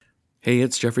Hey,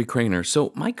 it's Jeffrey Craner.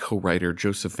 So, my co-writer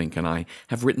Joseph Fink and I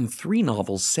have written 3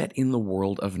 novels set in the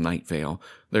world of Night Vale.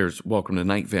 There's Welcome to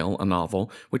Night Vale, a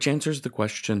novel which answers the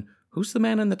question, who's the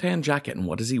man in the tan jacket and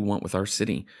what does he want with our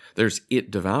city? There's It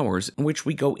Devours, in which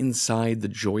we go inside the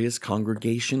joyous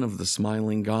congregation of the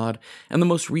smiling god. And the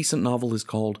most recent novel is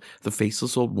called The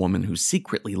Faceless Old Woman Who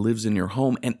Secretly Lives in Your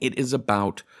Home, and it is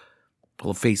about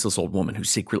a faceless old woman who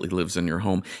secretly lives in your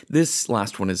home. This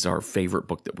last one is our favorite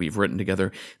book that we've written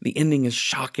together. The ending is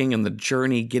shocking, and the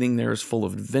journey getting there is full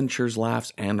of adventures,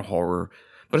 laughs, and horror.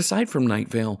 But aside from Night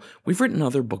Vale, we've written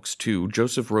other books too.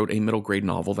 Joseph wrote a middle grade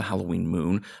novel, The Halloween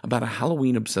Moon, about a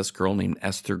Halloween-obsessed girl named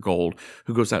Esther Gold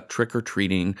who goes out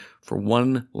trick-or-treating for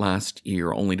one last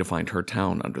year only to find her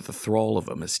town under the thrall of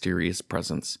a mysterious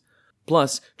presence.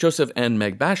 Plus, Joseph and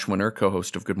Meg Bashwinner,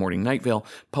 co-host of Good Morning Night Vale,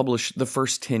 published The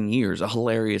First 10 Years, a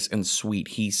hilarious and sweet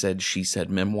he said, she said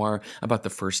memoir about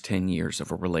the first 10 years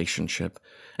of a relationship.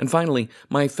 And finally,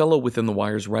 my fellow Within the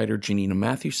Wires writer Janina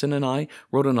Mathewson and I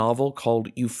wrote a novel called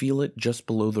You Feel It Just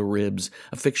Below the Ribs,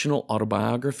 a fictional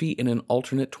autobiography in an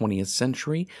alternate 20th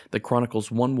century that chronicles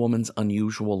one woman's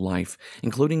unusual life,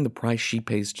 including the price she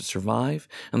pays to survive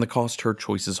and the cost her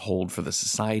choices hold for the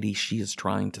society she is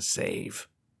trying to save.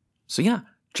 So yeah,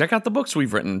 check out the books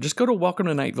we've written. Just go to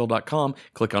welcometonightville.com,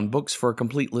 click on books for a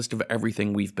complete list of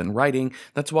everything we've been writing.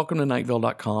 That's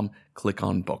welcometonightville.com, click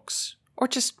on books. Or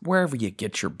just wherever you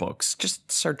get your books. Just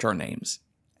search our names.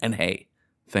 And hey,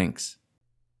 thanks.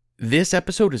 This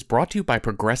episode is brought to you by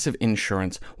Progressive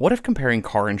Insurance. What if comparing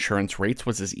car insurance rates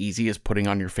was as easy as putting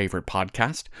on your favorite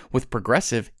podcast? With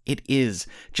Progressive, it is.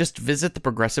 Just visit the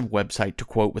Progressive website to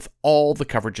quote with all the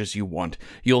coverages you want.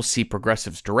 You'll see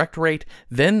Progressive's direct rate,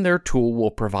 then their tool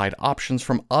will provide options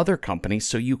from other companies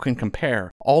so you can compare.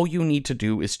 All you need to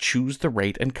do is choose the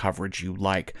rate and coverage you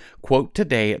like. Quote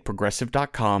today at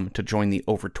Progressive.com to join the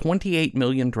over 28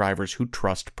 million drivers who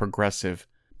trust Progressive.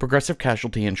 Progressive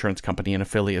Casualty Insurance Company and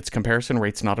Affiliates. Comparison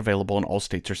rates not available in all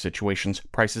states or situations.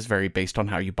 Prices vary based on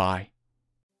how you buy.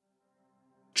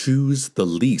 Choose the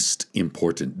least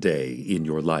important day in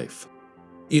your life.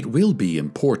 It will be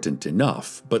important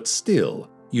enough, but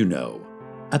still,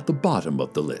 at the bottom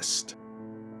of the list.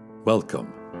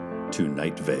 Welcome to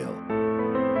Night Vale.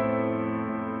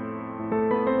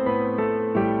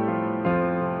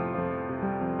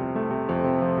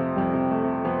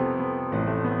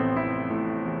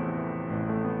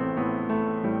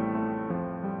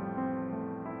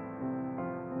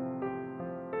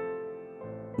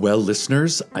 Well,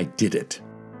 listeners, I did it.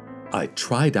 I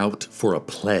tried out for a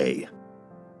play.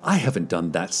 I haven't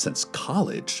done that since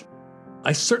college.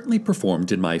 I certainly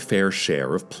performed in my fair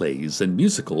share of plays and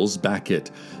musicals back at,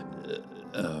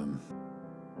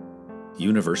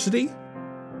 university?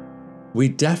 We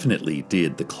definitely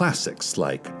did the classics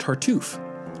like Tartuffe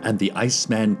and The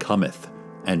Iceman Cometh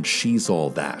and She's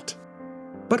All That.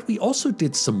 But we also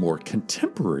did some more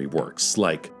contemporary works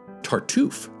like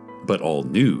Tartuffe, but all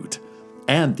nude,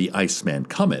 and The Iceman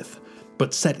Cometh,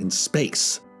 but set in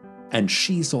space, and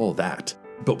She's All That,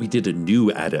 but we did a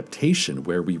new adaptation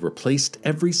where we replaced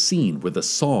every scene with a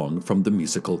song from the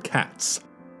musical Cats.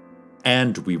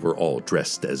 And we were all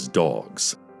dressed as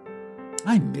dogs.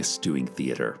 I miss doing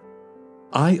theater.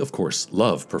 I, of course,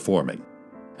 love performing,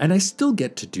 and I still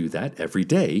get to do that every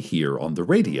day here on the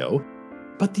radio,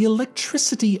 but the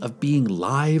electricity of being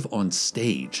live on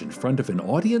stage in front of an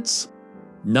audience,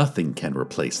 nothing can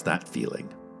replace that feeling.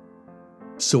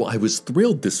 So I was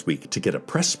thrilled this week to get a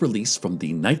press release from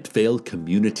the Night Vale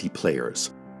community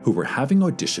players, who were having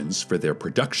auditions for their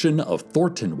production of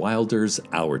Thornton Wilder's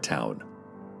Our Town.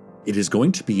 It is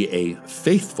going to be a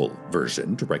faithful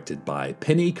version directed by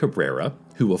Penny Cabrera,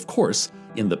 who of course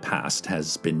in the past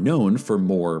has been known for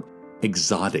more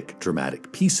exotic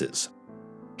dramatic pieces.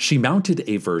 She mounted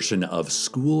a version of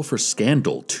School for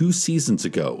Scandal 2 seasons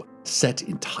ago, set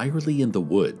entirely in the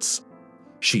woods.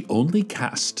 She only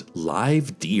cast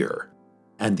live deer,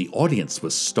 and the audience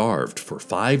was starved for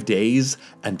 5 days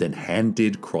and then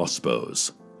handed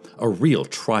crossbows. A real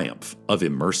triumph of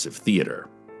immersive theater.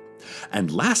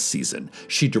 And last season,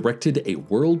 she directed a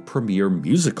world premiere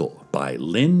musical by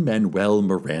Lin-Manuel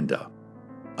Miranda.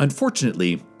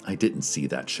 Unfortunately, I didn't see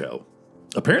that show.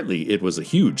 Apparently, it was a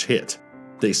huge hit.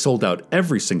 They sold out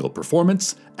every single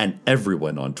performance, and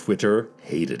everyone on Twitter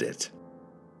hated it.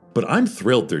 But I'm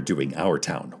thrilled they're doing Our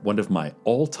Town, one of my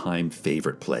all-time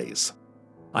favorite plays.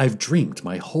 I've dreamed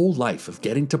my whole life of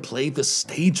getting to play the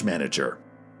stage manager.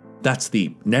 That's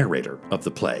the narrator of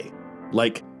the play.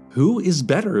 Like, who is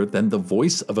better than the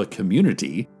voice of a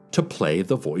community to play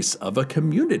the voice of a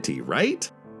community, right?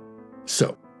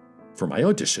 So, for my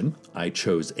audition, I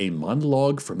chose a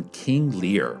monologue from King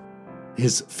Lear.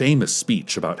 His famous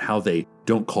speech about how they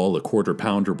don't call a quarter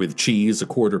pounder with cheese a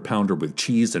quarter pounder with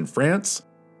cheese in France,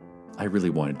 I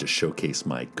really wanted to showcase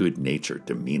my good-natured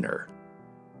demeanor.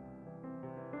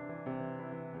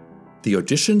 The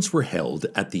auditions were held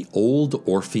at the old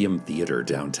Orpheum Theater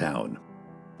downtown.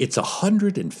 It's a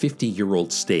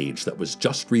 150-year-old stage that was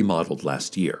just remodeled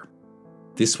last year.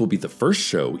 This will be the first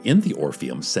show in the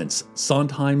Orpheum since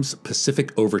Sondheim's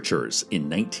Pacific Overtures in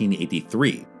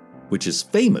 1983, which is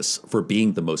famous for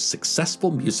being the most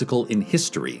successful musical in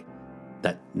history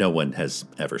that no one has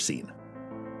ever seen.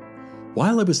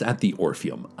 While I was at the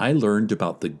Orpheum, I learned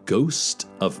about the ghost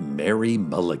of Mary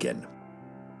Mulligan.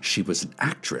 She was an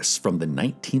actress from the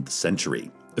 19th century,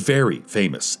 very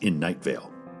famous in Night Vale.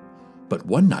 But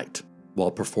one night,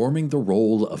 while performing the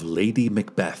role of Lady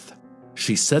Macbeth,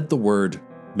 she said the word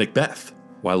Macbeth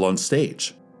while on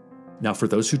stage. Now, for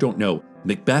those who don't know,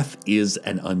 Macbeth is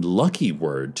an unlucky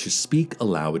word to speak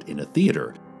aloud in a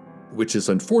theater, which is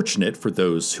unfortunate for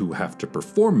those who have to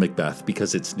perform Macbeth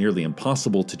because it's nearly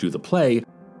impossible to do the play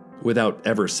without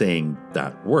ever saying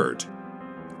that word.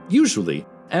 Usually,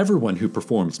 everyone who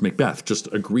performs Macbeth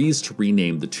just agrees to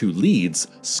rename the two leads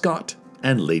Scott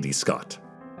and Lady Scott.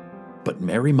 But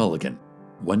Mary Mulligan,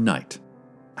 one night,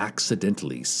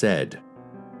 accidentally said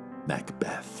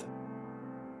Macbeth.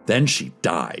 Then she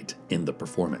died in the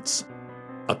performance.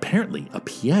 Apparently, a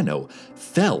piano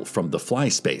fell from the fly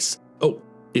space. Oh,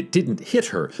 it didn't hit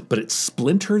her, but it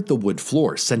splintered the wood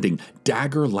floor, sending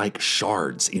dagger-like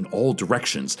shards in all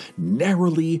directions,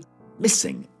 narrowly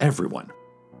missing everyone,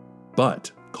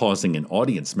 but causing an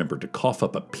audience member to cough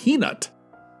up a peanut,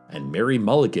 and Mary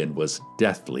Mulligan was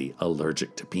deathly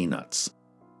allergic to peanuts.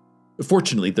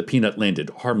 Fortunately, the peanut landed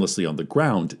harmlessly on the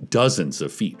ground dozens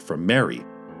of feet from Mary,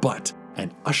 but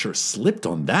an usher slipped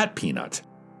on that peanut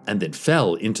and then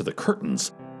fell into the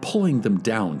curtains, pulling them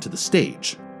down to the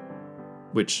stage.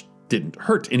 Which didn't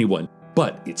hurt anyone,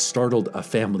 but it startled a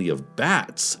family of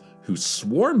bats who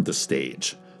swarmed the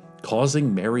stage,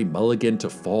 causing Mary Mulligan to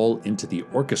fall into the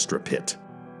orchestra pit,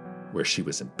 where she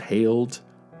was impaled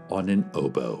on an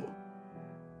oboe.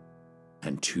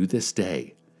 And to this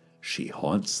day, she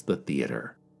haunts the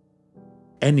theater.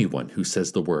 Anyone who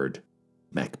says the word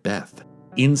Macbeth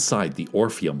inside the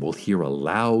Orpheum will hear a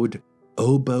loud,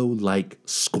 oboe-like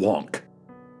squonk,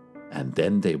 and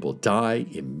then they will die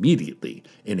immediately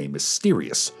in a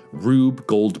mysterious Rube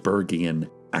Goldbergian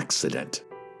accident.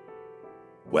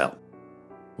 Well,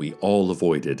 we all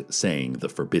avoided saying the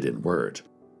forbidden word.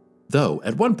 Though,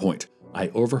 at one point, I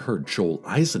overheard Joel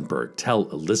Eisenberg tell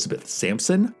Elizabeth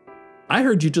Sampson, "I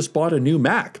heard you just bought a new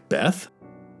Mac, Beth."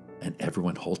 And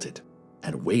everyone halted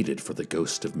and waited for the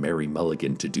ghost of Mary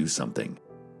Mulligan to do something.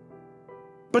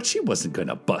 But she wasn't going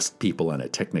to bust people on a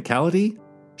technicality.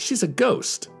 She's a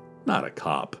ghost, not a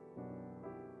cop.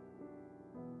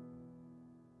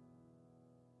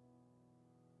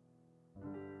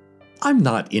 I'm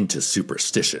not into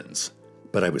superstitions,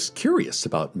 but I was curious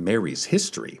about Mary's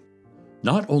history,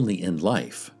 not only in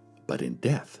life, but in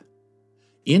death.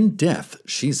 In death,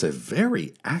 she's a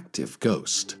very active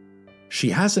ghost.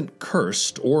 She hasn't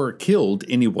cursed or killed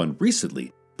anyone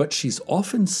recently, but she's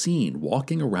often seen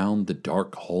walking around the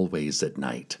dark hallways at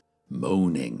night,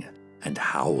 moaning and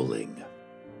howling.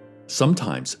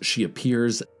 Sometimes she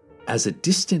appears as a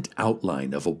distant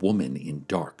outline of a woman in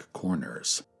dark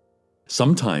corners.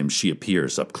 Sometimes she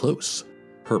appears up close,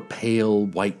 her pale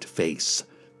white face,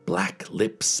 black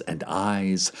lips and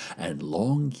eyes, and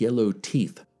long yellow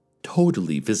teeth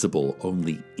totally visible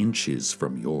only inches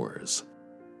from yours.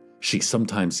 She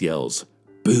sometimes yells,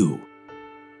 "Boo,"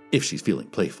 if she's feeling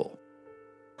playful.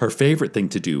 Her favorite thing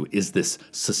to do is this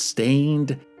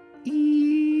sustained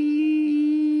 "ee"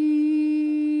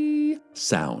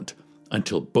 sound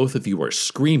until both of you are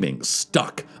screaming,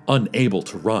 stuck, unable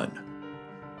to run.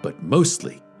 But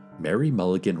mostly, Mary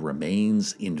Mulligan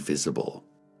remains invisible.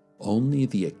 Only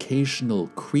the occasional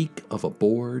creak of a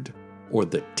board or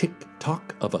the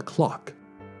tick-tock of a clock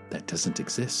that doesn't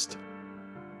exist.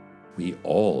 We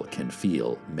all can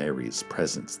feel Mary's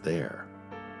presence there.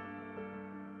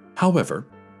 However,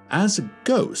 as a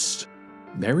ghost,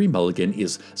 Mary Mulligan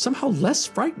is somehow less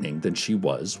frightening than she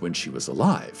was when she was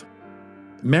alive.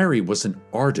 Mary was an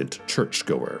ardent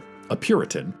churchgoer, a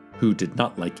Puritan who did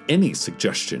not like any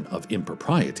suggestion of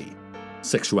impropriety,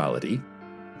 sexuality,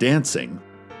 dancing,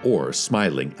 or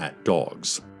smiling at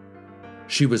dogs.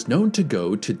 She was known to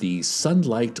go to the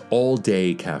Sunlight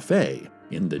All-Day Cafe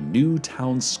in the new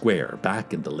town square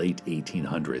back in the late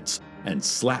 1800s and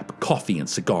slap coffee and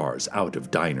cigars out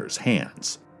of diners'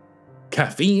 hands.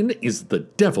 "Caffeine is the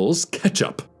devil's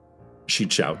ketchup,"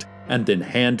 she'd shout, and then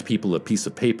hand people a piece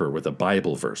of paper with a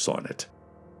Bible verse on it.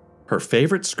 Her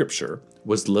favorite scripture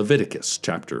was Leviticus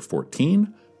chapter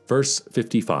 14, verse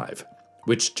 55,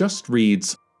 which just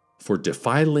reads, "For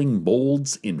defiling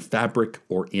molds in fabric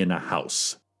or in a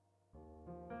house."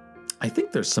 I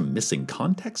think there's some missing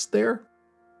context there.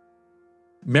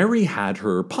 Mary had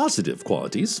her positive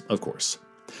qualities, of course.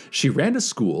 She ran a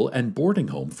school and boarding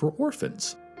home for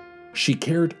orphans. She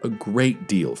cared a great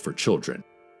deal for children,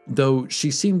 though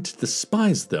she seemed to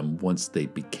despise them once they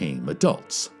became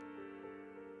adults.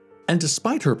 And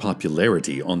despite her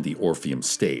popularity on the Orpheum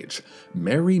stage,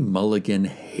 Mary Mulligan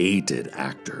hated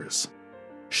actors.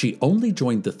 She only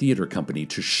joined the theater company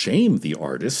to shame the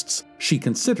artists she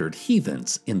considered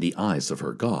heathens in the eyes of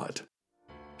her God.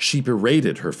 She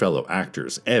berated her fellow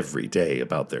actors every day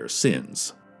about their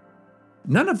sins.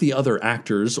 None of the other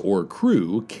actors or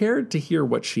crew cared to hear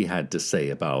what she had to say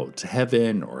about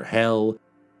heaven or hell,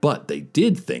 but they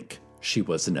did think she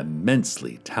was an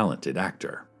immensely talented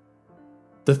actor.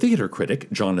 The theater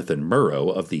critic Jonathan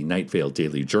Murrow of the Night Vale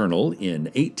Daily Journal in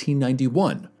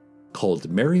 1891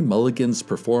 called Mary Mulligan's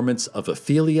performance of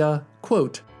Ophelia,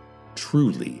 quote,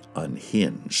 "truly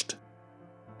unhinged."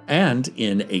 And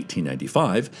in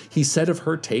 1895, he said of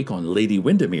her take on Lady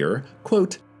Windermere,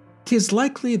 quote, "'Tis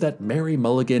likely that Mary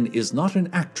Mulligan is not an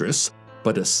actress,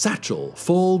 but a satchel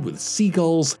full with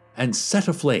seagulls and set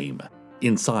aflame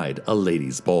inside a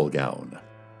lady's ball gown."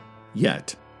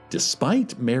 Yet,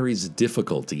 despite Mary's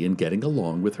difficulty in getting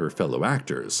along with her fellow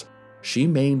actors, she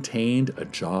maintained a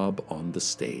job on the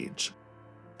stage.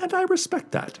 And I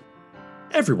respect that.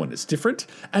 Everyone is different,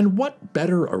 and what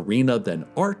better arena than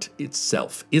art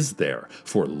itself is there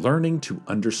for learning to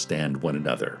understand one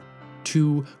another,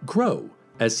 to grow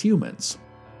as humans?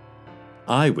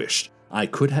 I wished I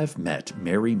could have met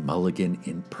Mary Mulligan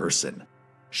in person.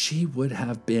 She would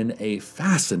have been a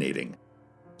fascinating,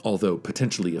 although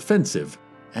potentially offensive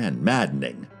and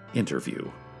maddening, interview.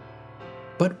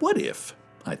 But what if,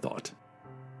 I thought,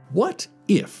 what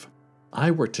if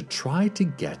I were to try to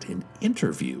get an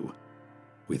interview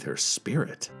with her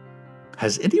spirit?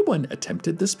 Has anyone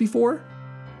attempted this before?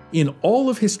 In all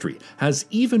of history, has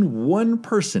even one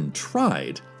person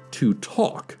tried to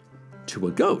talk to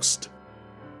a ghost?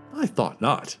 I thought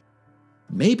not.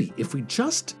 Maybe if we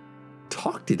just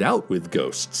talked it out with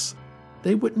ghosts,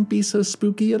 they wouldn't be so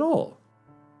spooky at all.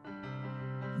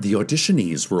 The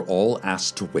auditionees were all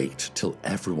asked to wait till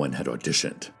everyone had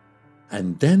auditioned,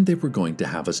 and then they were going to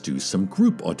have us do some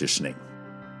group auditioning.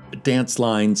 Dance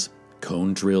lines,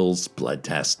 cone drills, blood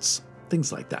tests,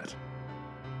 things like that.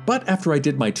 But after I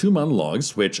did my 2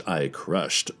 monologues, which I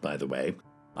crushed, by the way,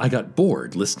 I got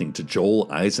bored listening to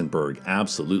Joel Eisenberg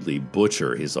absolutely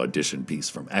butcher his audition piece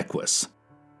from Equus.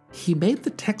 He made the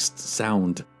text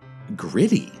sound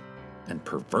gritty and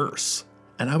perverse,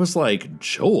 and I was like,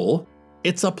 Joel,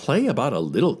 it's a play about a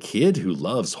little kid who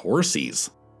loves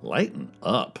horsies. Lighten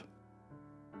up.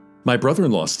 My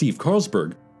brother-in-law, Steve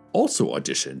Carlsberg, also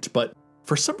auditioned, but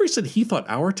for some reason he thought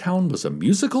Our Town was a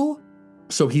musical,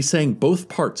 so he sang both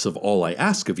parts of All I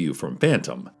Ask of You from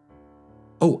Phantom.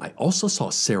 Oh, I also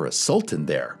saw Sarah Sultan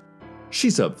there.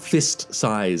 She's a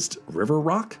fist-sized river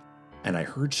rock, and I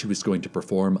heard she was going to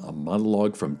perform a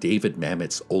monologue from David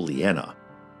Mamet's Oleana,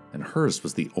 and hers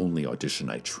was the only audition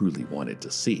I truly wanted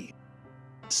to see.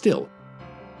 Still,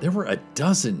 there were a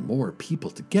dozen more people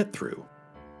to get through,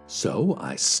 so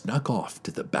I snuck off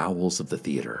to the bowels of the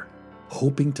theater,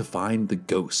 hoping to find the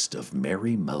ghost of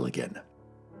Mary Mulligan.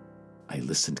 I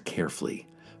listened carefully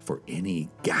for any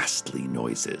ghastly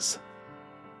noises,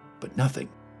 but nothing.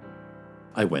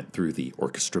 I went through the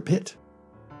orchestra pit.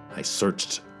 I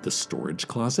searched the storage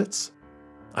closets.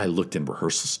 I looked in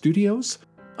rehearsal studios.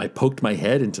 I poked my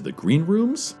head into the green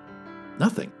rooms.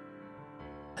 Nothing.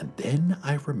 And then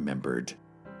I remembered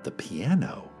the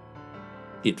piano.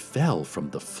 It fell from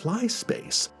the fly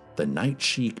space the night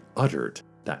she uttered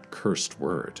that cursed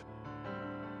word.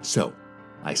 So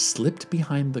I slipped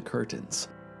behind the curtains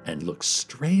and looked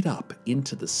straight up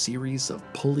into the series of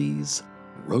pulleys,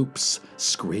 ropes,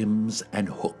 scrims, and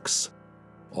hooks,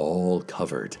 all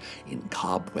covered in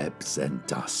cobwebs and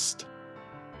dust.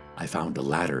 I found a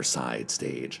ladder side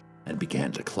stage and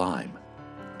began to climb,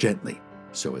 gently,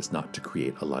 so as not to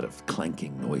create a lot of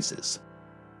clanking noises.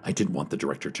 I didn't want the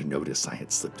director to notice I had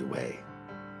slipped away.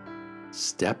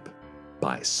 Step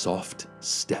by soft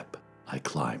step, I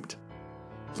climbed,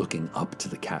 looking up to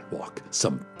the catwalk,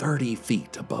 some 30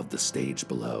 feet above the stage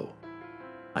below.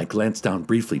 I glanced down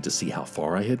briefly to see how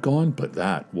far I had gone, but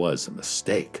that was a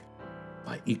mistake.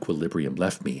 My equilibrium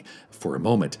left me for a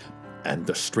moment, and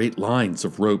the straight lines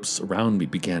of ropes around me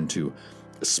began to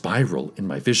spiral in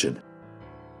my vision.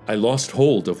 I lost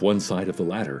hold of one side of the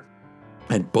ladder,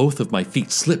 and both of my feet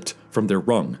slipped from their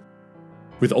rung.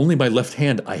 With only my left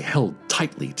hand, I held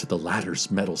tightly to the ladder's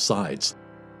metal sides.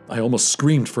 I almost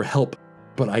screamed for help,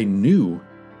 but I knew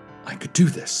I could do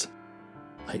this.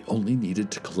 I only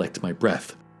needed to collect my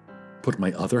breath, put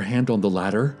my other hand on the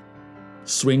ladder,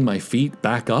 swing my feet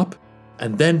back up,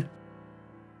 and then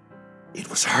it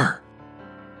was her.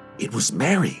 It was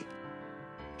Mary.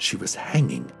 She was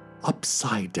hanging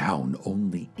upside down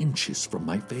only inches from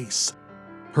my face.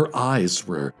 Her eyes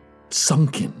were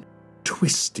sunken,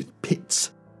 twisted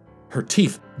pits. Her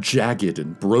teeth jagged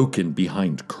and broken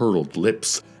behind curled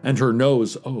lips, and her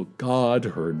nose, oh God,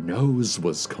 her nose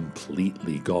was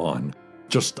completely gone.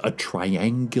 Just a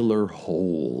triangular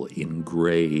hole in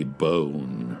gray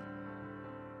bone.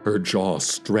 Her jaw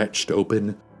stretched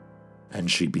open,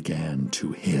 and she began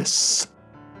to hiss.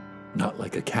 Not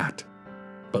like a cat,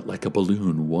 but like a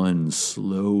balloon one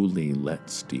slowly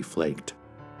lets deflate.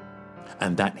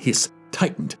 And that hiss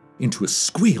tightened into a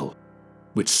squeal,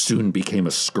 which soon became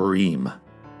a scream.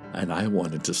 And I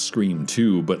wanted to scream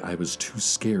too, but I was too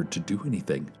scared to do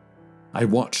anything. I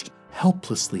watched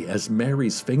helplessly as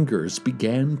Mary's fingers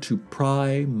began to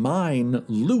pry mine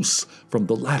loose from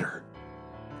the ladder.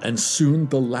 And soon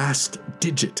the last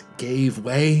digit gave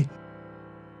way,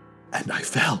 and I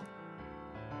fell.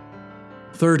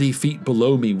 30 feet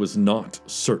below me was not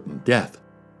certain death,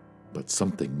 but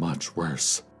something much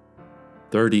worse.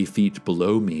 30 feet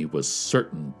below me was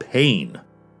certain pain,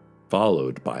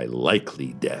 followed by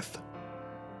likely death.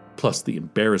 Plus the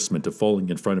embarrassment of falling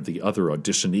in front of the other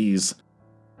auditionees,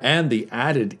 and the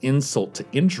added insult to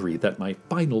injury that my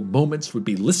final moments would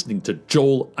be listening to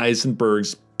Joel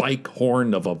Eisenberg's bike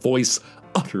horn of a voice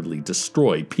utterly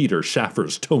destroy Peter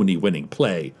Schaffer's Tony-winning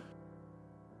play.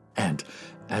 And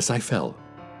as I fell,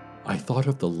 I thought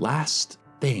of the last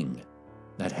thing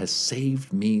that has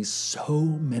saved me so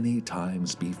many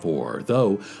times before,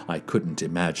 though I couldn't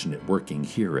imagine it working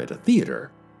here at a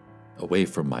theater, away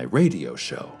from my radio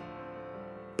show.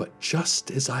 But just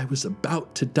as I was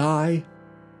about to die,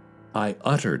 I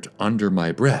uttered under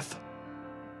my breath,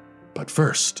 "But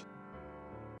first,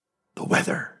 the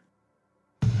weather."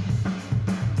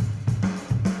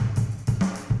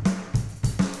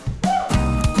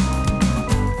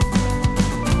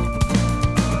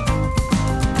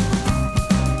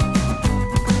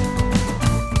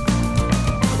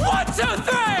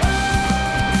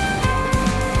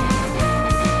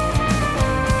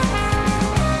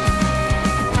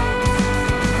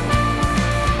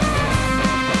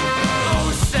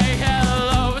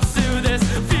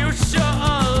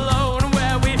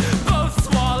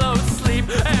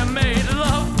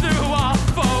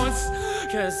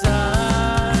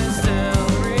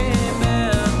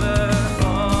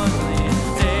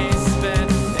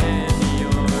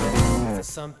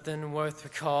 Something worth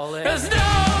recalling. 'Cause no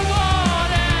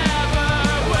one ever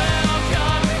will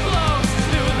come close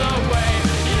to the way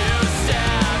you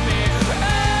stab me in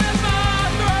my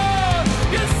throat.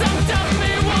 'Cause sometimes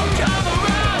me won't come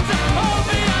around to hold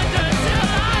me under till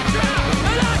I drown.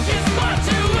 And I kiss my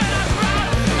two when I cry.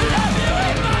 I love you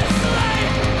in my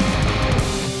sleep.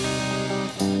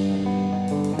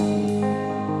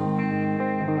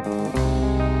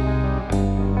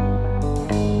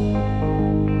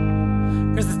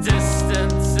 'Cause the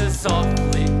distance is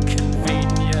awfully convenient.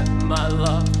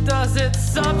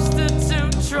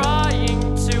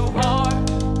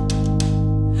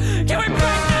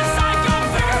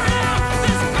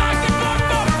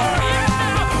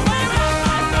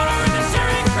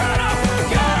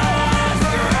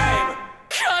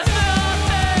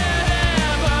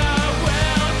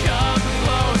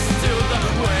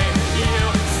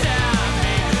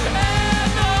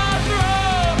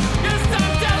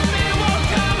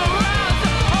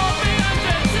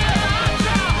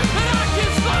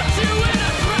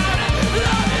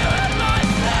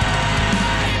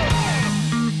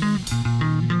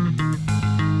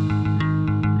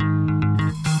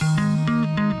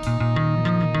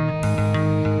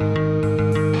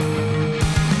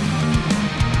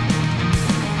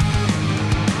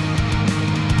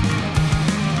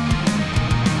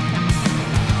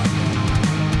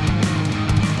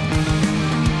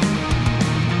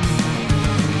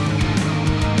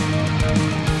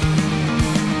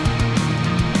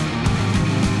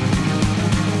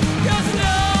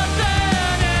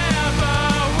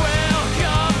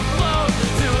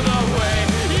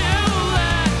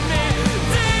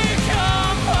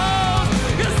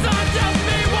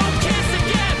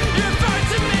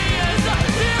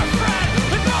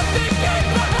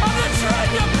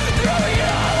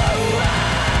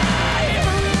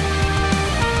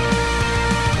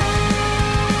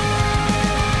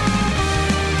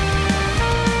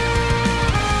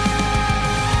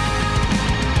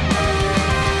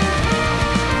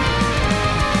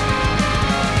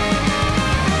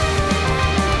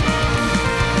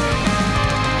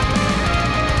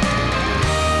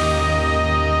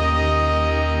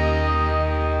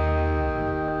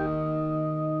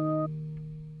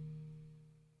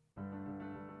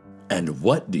 And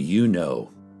what do you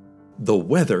know? The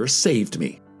weather saved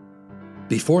me.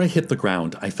 Before I hit the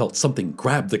ground, I felt something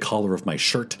grab the collar of my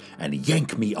shirt and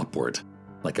yank me upward,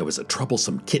 like I was a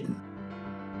troublesome kitten.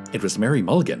 It was Mary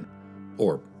Mulligan,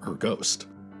 or her ghost.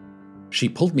 She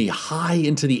pulled me high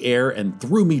into the air and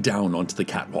threw me down onto the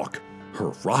catwalk,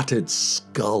 her rotted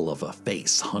skull of a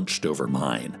face hunched over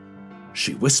mine.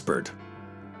 She whispered,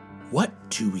 "What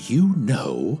do you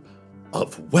know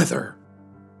of weather?"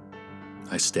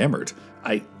 I stammered.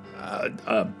 I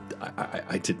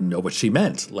didn't know what she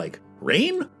meant. Like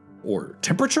rain? Or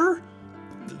temperature?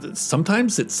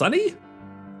 Sometimes it's sunny?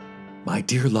 My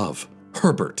dear love,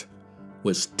 Herbert,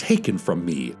 was taken from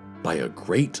me by a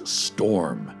great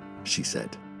storm, she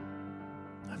said.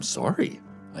 I'm sorry,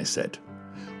 I said.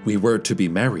 We were to be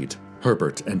married,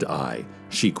 Herbert and I,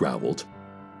 she growled.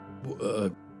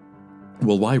 Well,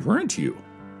 why weren't you?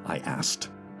 I asked.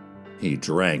 He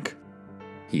drank.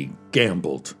 He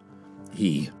gambled.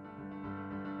 He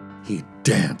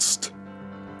danced.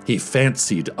 He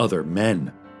fancied other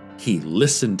men. He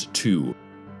listened to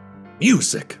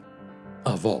music.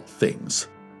 Of all things,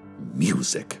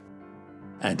 music.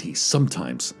 And he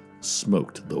sometimes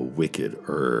smoked the wicked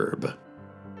herb.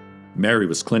 Mary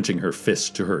was clenching her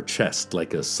fist to her chest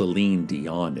like a Celine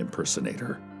Dion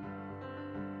impersonator.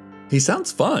 He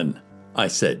sounds fun, I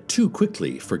said too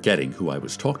quickly, forgetting who I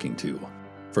was talking to,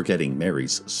 forgetting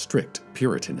Mary's strict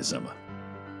Puritanism.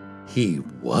 He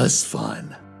was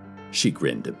fun, she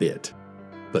grinned a bit,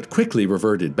 but quickly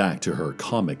reverted back to her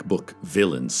comic book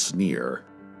villain sneer.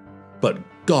 But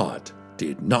God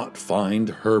did not find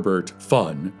Herbert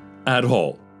fun at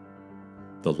all.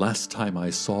 The last time I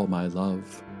saw my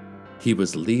love, he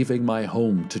was leaving my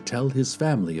home to tell his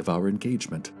family of our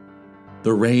engagement.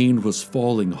 The rain was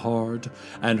falling hard,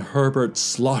 and Herbert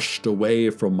sloshed away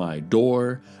from my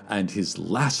door, and his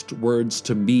last words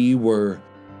to me were,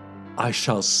 "I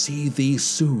shall see thee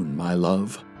soon, my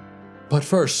love. But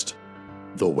first,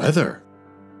 the weather."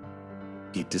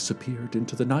 He disappeared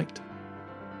into the night,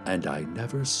 and I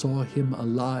never saw him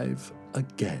alive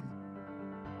again.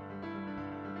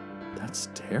 That's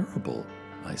terrible,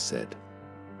 I said.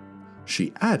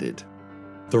 She added,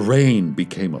 the rain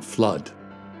became a flood,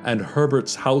 and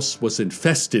Herbert's house was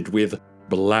infested with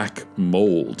black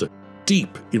mold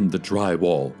deep in the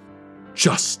drywall,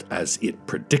 just as it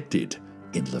predicted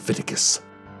in Leviticus.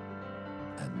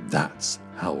 And that's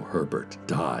how Herbert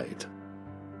died.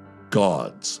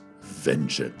 God's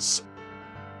vengeance.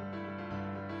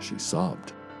 She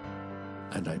sobbed,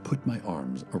 and I put my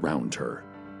arms around her.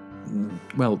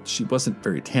 Well, she wasn't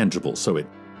very tangible, so it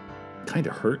kind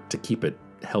of hurt to keep it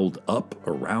held up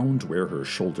around where her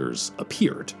shoulders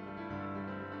appeared.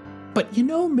 But you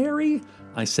know, Mary,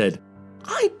 I said,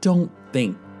 I don't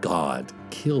think God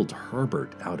killed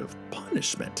Herbert out of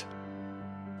punishment.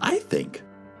 I think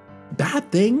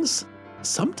bad things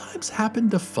sometimes happen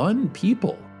to fun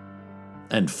people,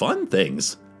 and fun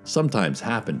things sometimes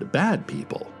happen to bad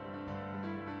people.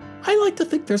 I like to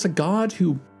think there's a God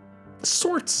who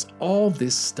sorts all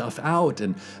this stuff out,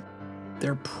 and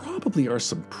there probably are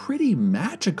some pretty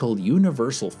magical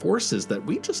universal forces that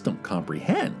we just don't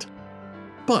comprehend.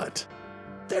 But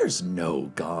there's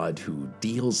no God who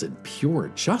deals in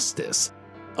pure justice.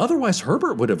 Otherwise,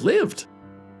 Herbert would have lived.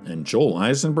 And Joel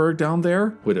Eisenberg down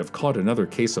there would have caught another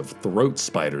case of throat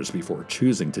spiders before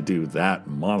choosing to do that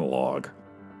monologue.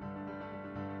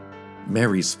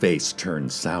 Mary's face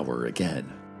turned sour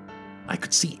again. I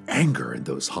could see anger in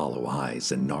those hollow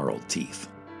eyes and gnarled teeth.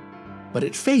 But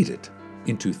it faded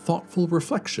into thoughtful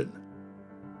reflection,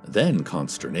 then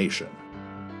consternation.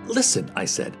 Listen, I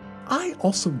said, I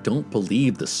also don't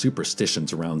believe the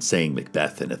superstitions around saying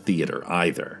Macbeth in a theater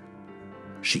either.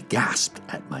 She gasped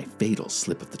at my fatal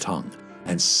slip of the tongue,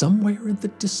 and somewhere in the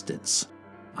distance,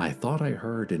 I thought I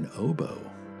heard an oboe.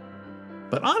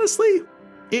 But honestly,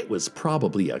 it was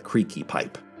probably a creaky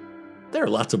pipe. There are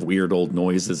lots of weird old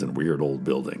noises in weird old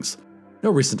buildings. No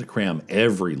reason to cram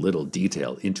every little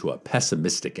detail into a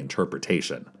pessimistic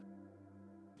interpretation.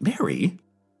 Mary,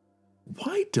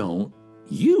 why don't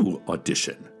you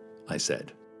audition? I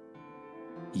said.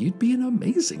 You'd be an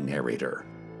amazing narrator.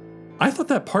 I thought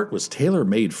that part was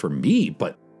tailor-made for me,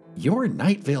 but you're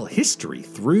Night Vale history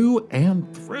through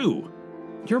and through.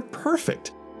 You're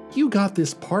perfect. You got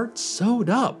this part sewed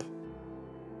up.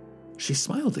 She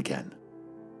smiled again.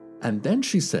 And then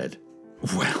she said,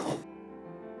 well,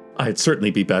 I'd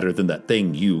certainly be better than that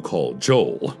thing you call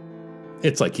Joel.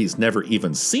 It's like he's never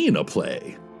even seen a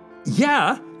play.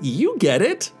 Yeah, you get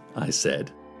it, I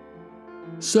said.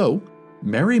 So,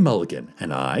 Mary Mulligan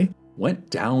and I went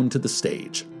down to the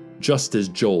stage, just as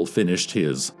Joel finished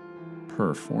his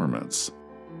performance.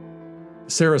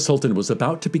 Sarah Sultan was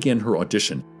about to begin her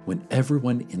audition when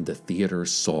everyone in the theater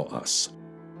saw us.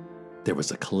 There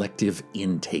was a collective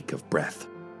intake of breath.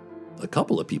 A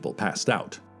couple of people passed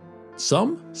out.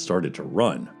 Some started to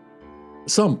run.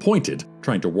 Some pointed,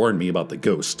 trying to warn me about the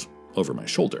ghost, over my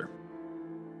shoulder.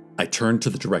 I turned to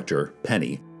the director,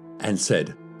 Penny, and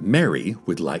said Mary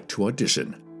would like to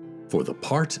audition for the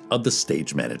part of the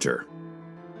stage manager.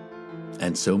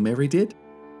 And so Mary did.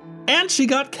 And she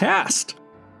got cast!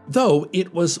 Though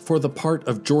it was for the part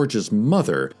of George's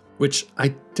mother, which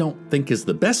I don't think is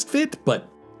the best fit, but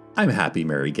I'm happy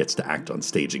Mary gets to act on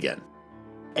stage again.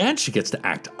 And she gets to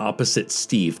act opposite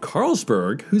Steve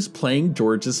Carlsberg, who's playing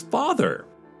George's father.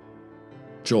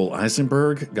 Joel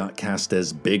Eisenberg got cast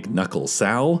as Big Knuckle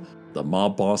Sal, the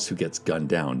mob boss who gets gunned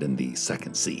down in the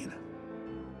second scene.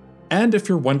 And if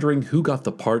you're wondering who got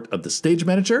the part of the stage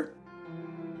manager,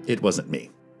 it wasn't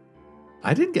me.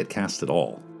 I didn't get cast at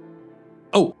all.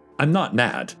 Oh, I'm not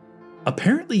mad.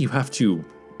 Apparently you have to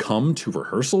come to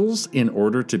rehearsals in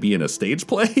order to be in a stage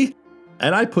play,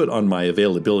 and I put on my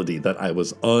availability that I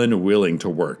was unwilling to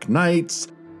work nights,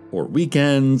 or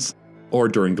weekends, or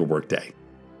during the workday.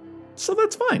 So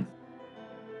that's fine.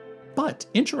 But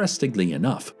interestingly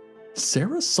enough,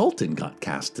 Sarah Sultan got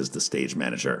cast as the stage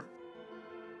manager.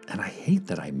 And I hate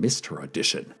that I missed her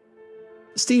audition.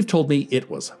 Steve told me it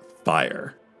was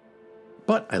fire.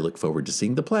 But I look forward to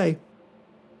seeing the play.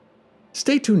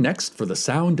 Stay tuned next for the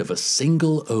sound of a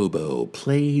single oboe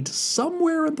played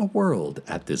somewhere in the world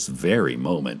at this very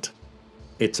moment.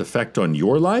 Its effect on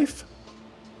your life?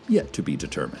 Yet to be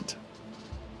determined.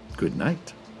 Good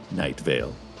night, Night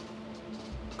Vale.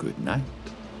 Good night.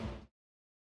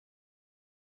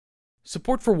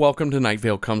 Support for Welcome to Night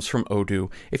Vale comes from Odoo.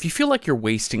 If you feel like you're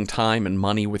wasting time and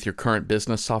money with your current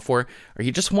business software, or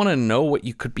you just want to know what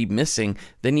you could be missing,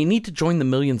 then you need to join the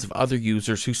millions of other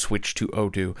users who switch to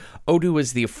Odoo. Odoo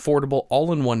is the affordable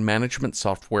all-in-one management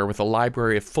software with a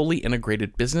library of fully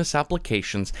integrated business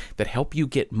applications that help you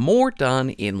get more done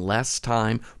in less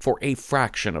time for a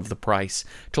fraction of the price.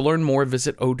 To learn more,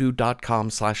 visit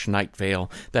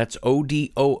odoo.com/nightvale. That's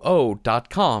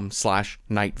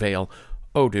odoo.com/nightvale.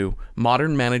 Odoo,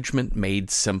 modern management made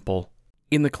simple.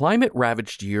 In the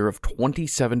climate-ravaged year of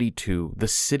 2072, the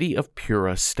city of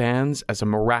Pura stands as a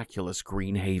miraculous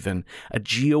green haven, a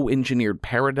geo-engineered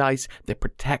paradise that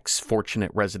protects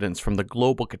fortunate residents from the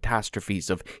global catastrophes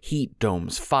of heat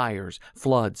domes, fires,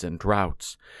 floods, and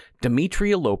droughts.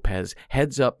 Demetria Lopez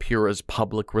heads up Pura's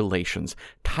public relations,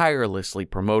 tirelessly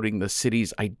promoting the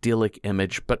city's idyllic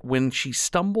image, but when she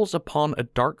stumbles upon a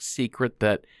dark secret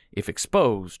that, if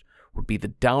exposed, would be the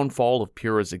downfall of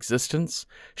Pura's existence,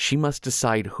 she must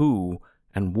decide who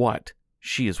and what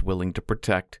she is willing to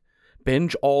protect.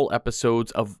 Binge all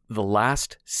episodes of The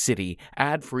Last City,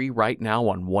 ad-free right now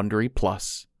on Wondery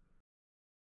Plus.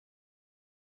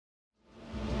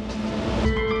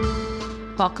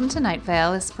 Welcome to Night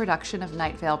Vale is a production of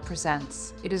Night Vale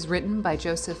Presents. It is written by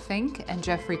Joseph Fink and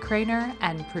Jeffrey Craner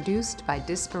and produced by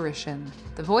Disparition.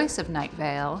 The voice of Night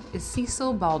Vale is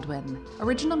Cecil Baldwin.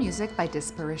 Original music by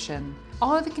Disparition.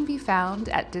 All of it can be found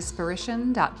at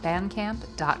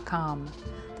disparition.bandcamp.com.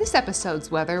 This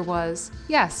episode's weather was,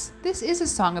 yes, this is a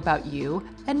song about you,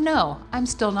 and no, I'm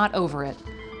still not over it,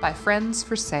 by Friends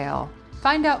for Sale.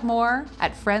 Find out more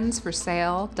at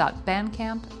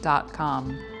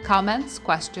friendsforsale.bandcamp.com. Comments,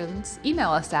 questions, email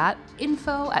us at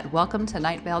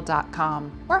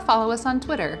info@welcometonightvale.com or follow us on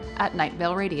Twitter at Night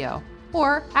Vale Radio.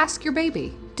 Or ask your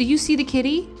baby, do you see the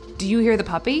kitty? Do you hear the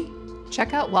puppy?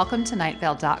 Check out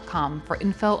welcometonightvale.com for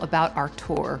info about our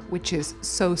tour, which is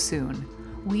so soon.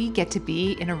 We get to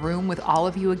be in a room with all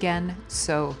of you again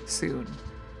so soon.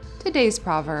 Today's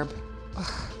proverb,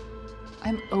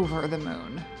 I'm over the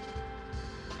moon.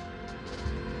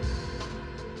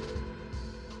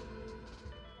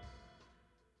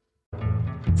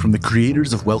 From the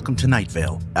creators of Welcome to Night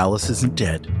Vale, Alice Isn't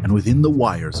Dead, and Within the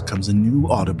Wires comes a new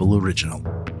Audible original,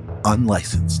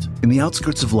 Unlicensed. In the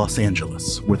outskirts of Los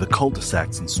Angeles, where the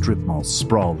cul-de-sacs and strip malls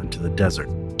sprawl into the desert,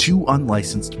 two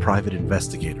unlicensed private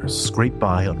investigators scrape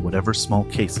by on whatever small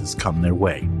cases come their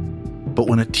way. But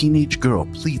when a teenage girl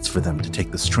pleads for them to take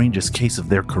the strangest case of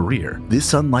their career,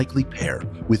 this unlikely pair,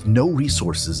 with no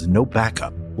resources and no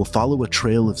backup, will follow a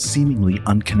trail of seemingly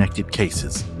unconnected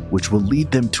cases, which will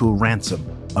lead them to a ransom,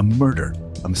 a murder,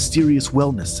 a mysterious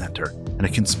wellness center, and a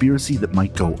conspiracy that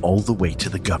might go all the way to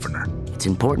the governor. It's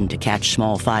important to catch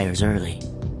small fires early.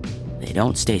 They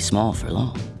don't stay small for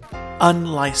long.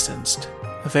 Unlicensed.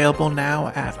 Available now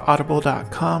at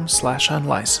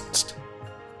audible.com/unlicensed.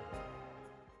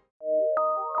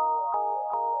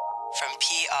 From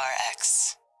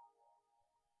PRX.